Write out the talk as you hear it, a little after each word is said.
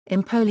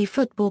Empoli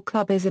Football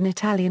Club is an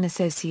Italian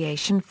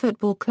association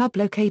football club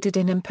located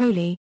in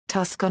Empoli,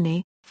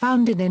 Tuscany,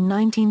 founded in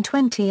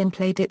 1920 and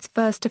played its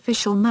first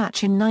official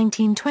match in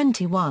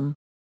 1921.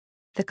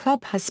 The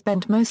club has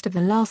spent most of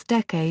the last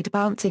decade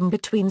bouncing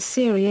between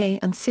Serie A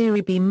and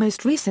Serie B.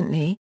 Most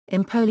recently,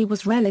 Empoli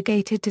was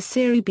relegated to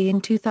Serie B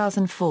in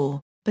 2004,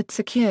 but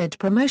secured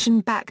promotion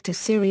back to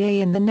Serie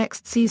A in the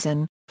next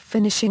season,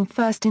 finishing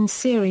first in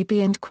Serie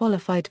B and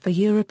qualified for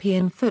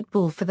European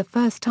football for the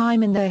first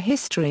time in their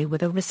history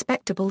with a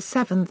respectable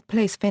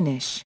 7th-place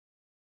finish.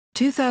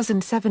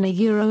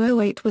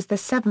 2007-08 was the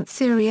 7th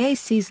Serie A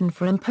season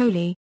for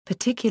Empoli,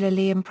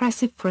 particularly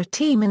impressive for a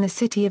team in a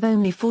city of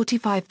only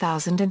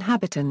 45,000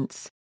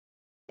 inhabitants.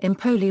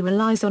 Empoli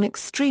relies on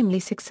extremely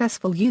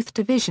successful youth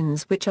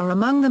divisions which are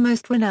among the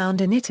most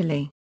renowned in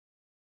Italy.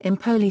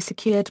 Empoli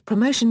secured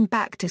promotion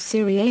back to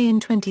Serie A in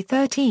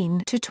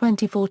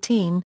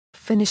 2013-2014,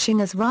 finishing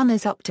as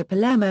runners-up to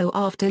Palermo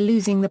after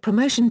losing the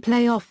promotion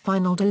play-off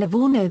final to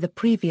Livorno the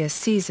previous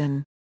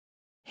season.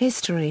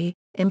 History: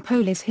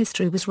 Empoli's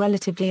history was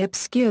relatively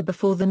obscure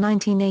before the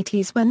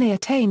 1980s when they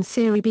attained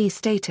Serie B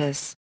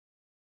status.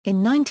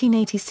 In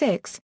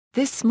 1986,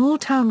 this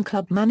small-town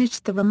club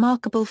managed the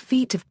remarkable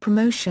feat of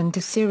promotion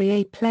to Serie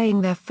A,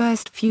 playing their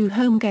first few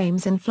home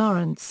games in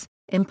Florence.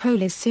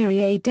 Empoli's Serie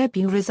A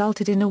debut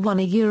resulted in a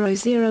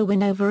 1-0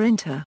 win over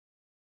Inter.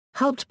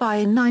 Helped by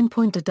a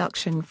 9-point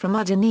deduction from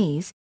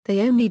Udinese,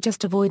 they only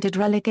just avoided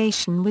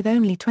relegation with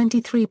only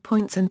 23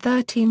 points and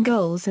 13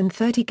 goals in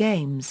 30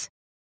 games.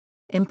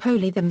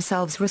 Empoli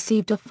themselves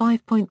received a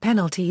 5-point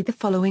penalty the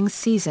following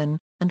season,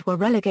 and were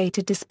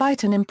relegated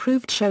despite an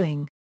improved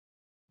showing.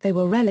 They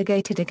were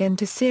relegated again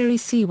to Serie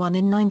C1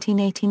 in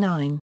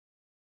 1989.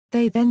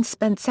 They then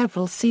spent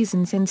several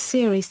seasons in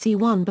Serie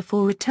C1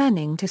 before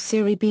returning to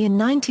Serie B in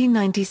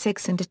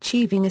 1996 and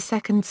achieving a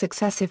second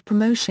successive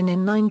promotion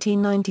in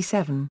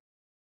 1997.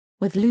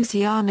 With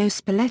Luciano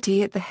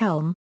Spalletti at the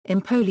helm,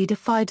 Empoli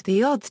defied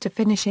the odds to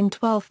finish in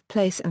 12th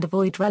place and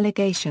avoid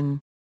relegation.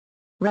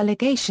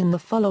 Relegation the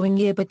following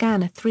year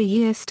began a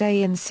 3-year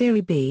stay in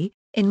Serie B,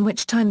 in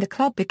which time the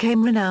club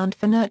became renowned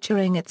for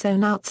nurturing its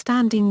own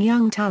outstanding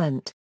young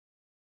talent.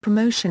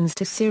 Promotions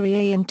to Serie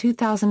A in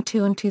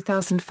 2002 and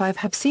 2005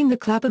 have seen the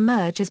club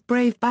emerge as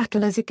brave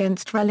battlers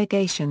against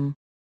relegation.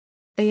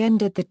 They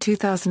ended the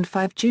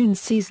 2005 June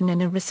season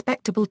in a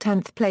respectable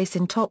 10th place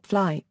in top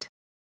flight.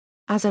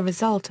 As a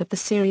result of the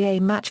Serie A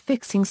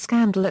match-fixing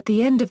scandal at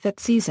the end of that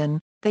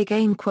season, they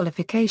gained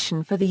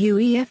qualification for the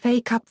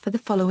UEFA Cup for the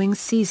following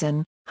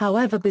season.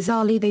 However,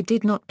 bizarrely they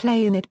did not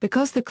play in it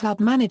because the club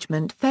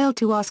management failed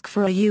to ask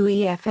for a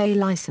UEFA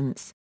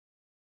license.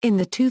 In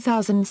the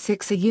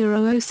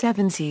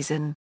 2006-07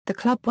 season, the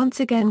club once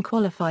again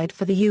qualified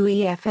for the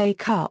UEFA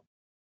Cup.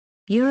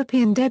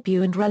 European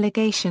debut and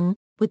relegation: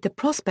 with the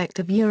prospect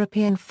of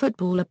European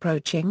football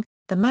approaching,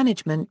 the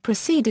management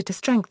proceeded to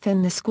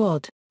strengthen the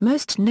squad,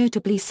 most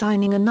notably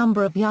signing a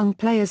number of young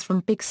players from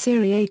big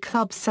Serie A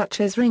clubs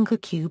such as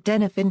Rincucube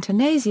Denef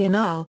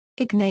Internazionale,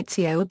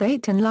 Ignazio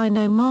Abate and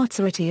Lino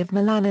Marzariti of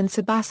Milan and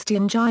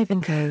Sebastian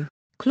Giovinco,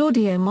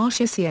 Claudio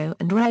Marchisio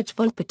and Reg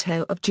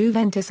Volpato of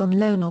Juventus on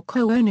loan or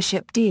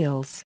co-ownership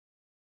deals.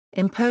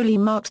 Empoli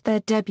marked their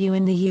debut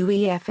in the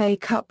UEFA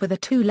Cup with a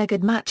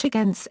 2-legged match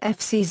against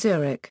FC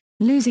Zurich,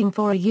 losing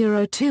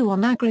 4-2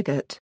 on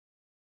aggregate.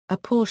 A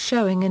poor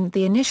showing in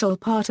the initial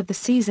part of the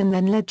season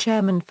then led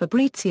chairman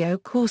Fabrizio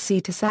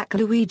Corsi to sack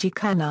Luigi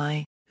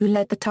Canai, who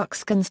led the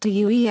Tuscans to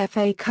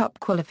UEFA Cup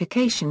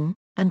qualification,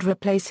 and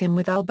replace him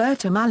with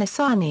Alberto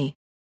Malesani.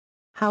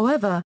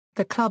 However,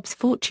 the club's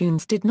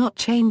fortunes did not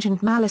change and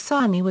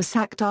Malesani was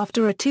sacked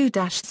after a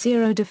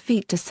 2-0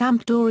 defeat to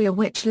Sampdoria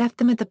which left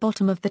them at the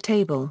bottom of the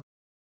table.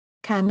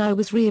 Canai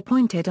was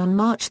reappointed on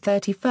March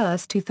 31,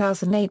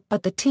 2008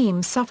 but the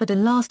team suffered a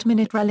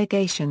last-minute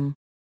relegation.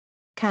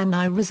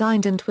 Canai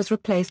resigned and was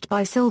replaced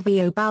by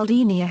Silvio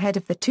Baldini ahead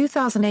of the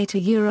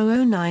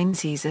 2008-09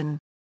 season.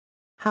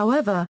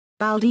 However,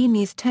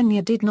 Baldini's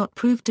tenure did not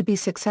prove to be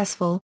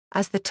successful,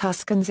 as the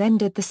Tuscans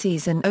ended the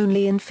season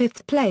only in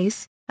 5th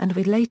place, and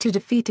were later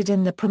defeated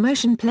in the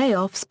promotion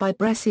playoffs by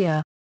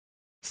Brescia.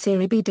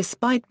 Serie B: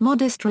 despite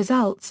modest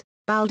results,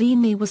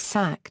 Baldini was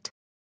sacked.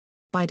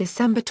 By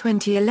December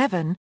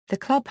 2011, the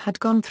club had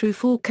gone through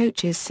 4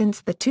 coaches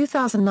since the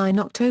 2009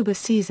 October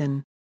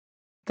season.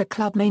 The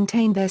club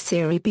maintained their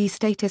Serie B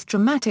status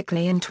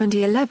dramatically in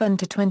 2011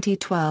 to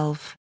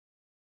 2012.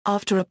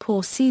 After a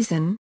poor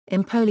season,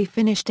 Empoli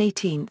finished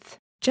 18th,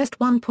 just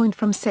 1 point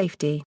from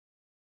safety.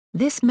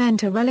 This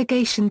meant a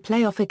relegation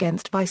playoff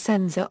against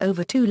Vicenza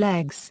over 2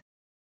 legs.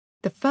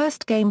 The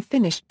first game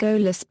finished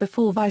goalless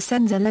before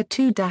Vicenza led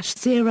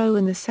 2-0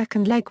 in the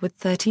second leg with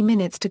 30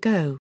 minutes to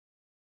go.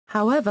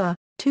 However,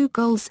 2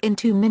 goals in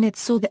 2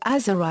 minutes saw the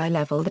Azzurri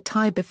level the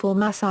tie before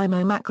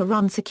Massimo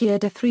Maccarone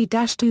secured a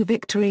 3-2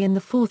 victory in the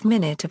 4th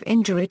minute of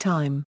injury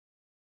time.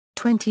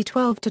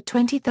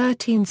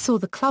 2012-2013 saw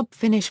the club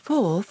finish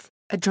 4th,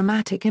 a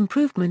dramatic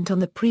improvement on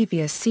the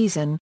previous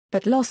season,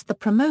 but lost the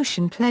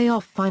promotion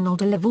play-off final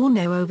to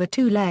Livorno over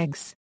 2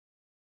 legs.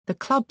 The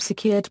club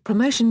secured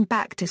promotion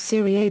back to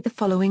Serie A the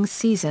following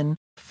season,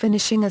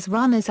 finishing as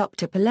runners-up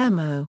to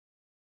Palermo.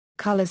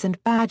 Colors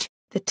and badge: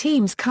 the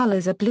team's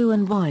colors are blue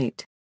and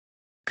white.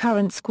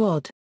 Current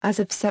squad, as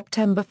of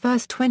September 1,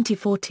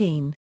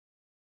 2014.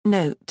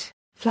 Note: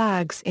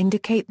 flags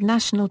indicate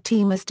national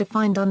team as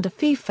defined under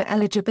FIFA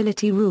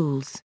eligibility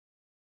rules.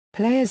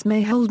 Players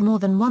may hold more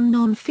than one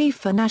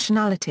non-FIFA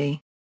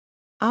nationality.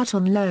 Out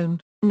on loan: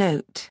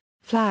 note: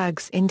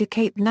 flags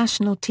indicate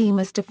national team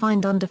as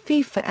defined under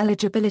FIFA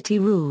eligibility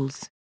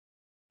rules.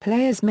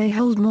 Players may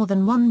hold more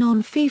than one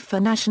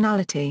non-FIFA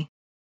nationality.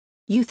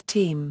 Youth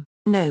team: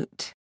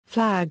 note: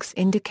 flags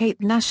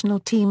indicate national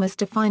team as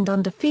defined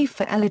under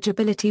FIFA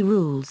eligibility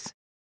rules.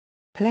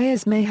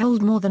 Players may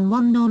hold more than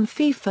one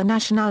non-FIFA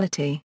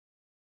nationality.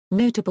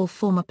 Notable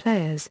former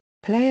players: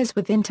 players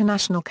with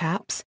international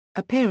caps,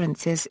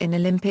 appearances in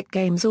Olympic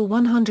Games or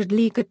 100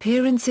 league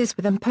appearances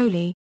with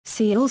Empoli.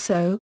 See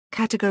also,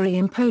 category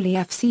Empoli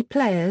FC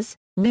players.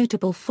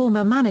 Notable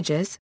former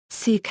managers.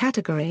 See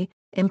category,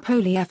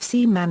 Empoli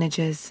FC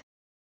managers.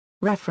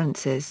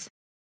 References.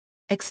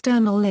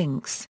 External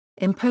links: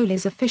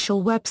 Empoli's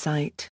official website.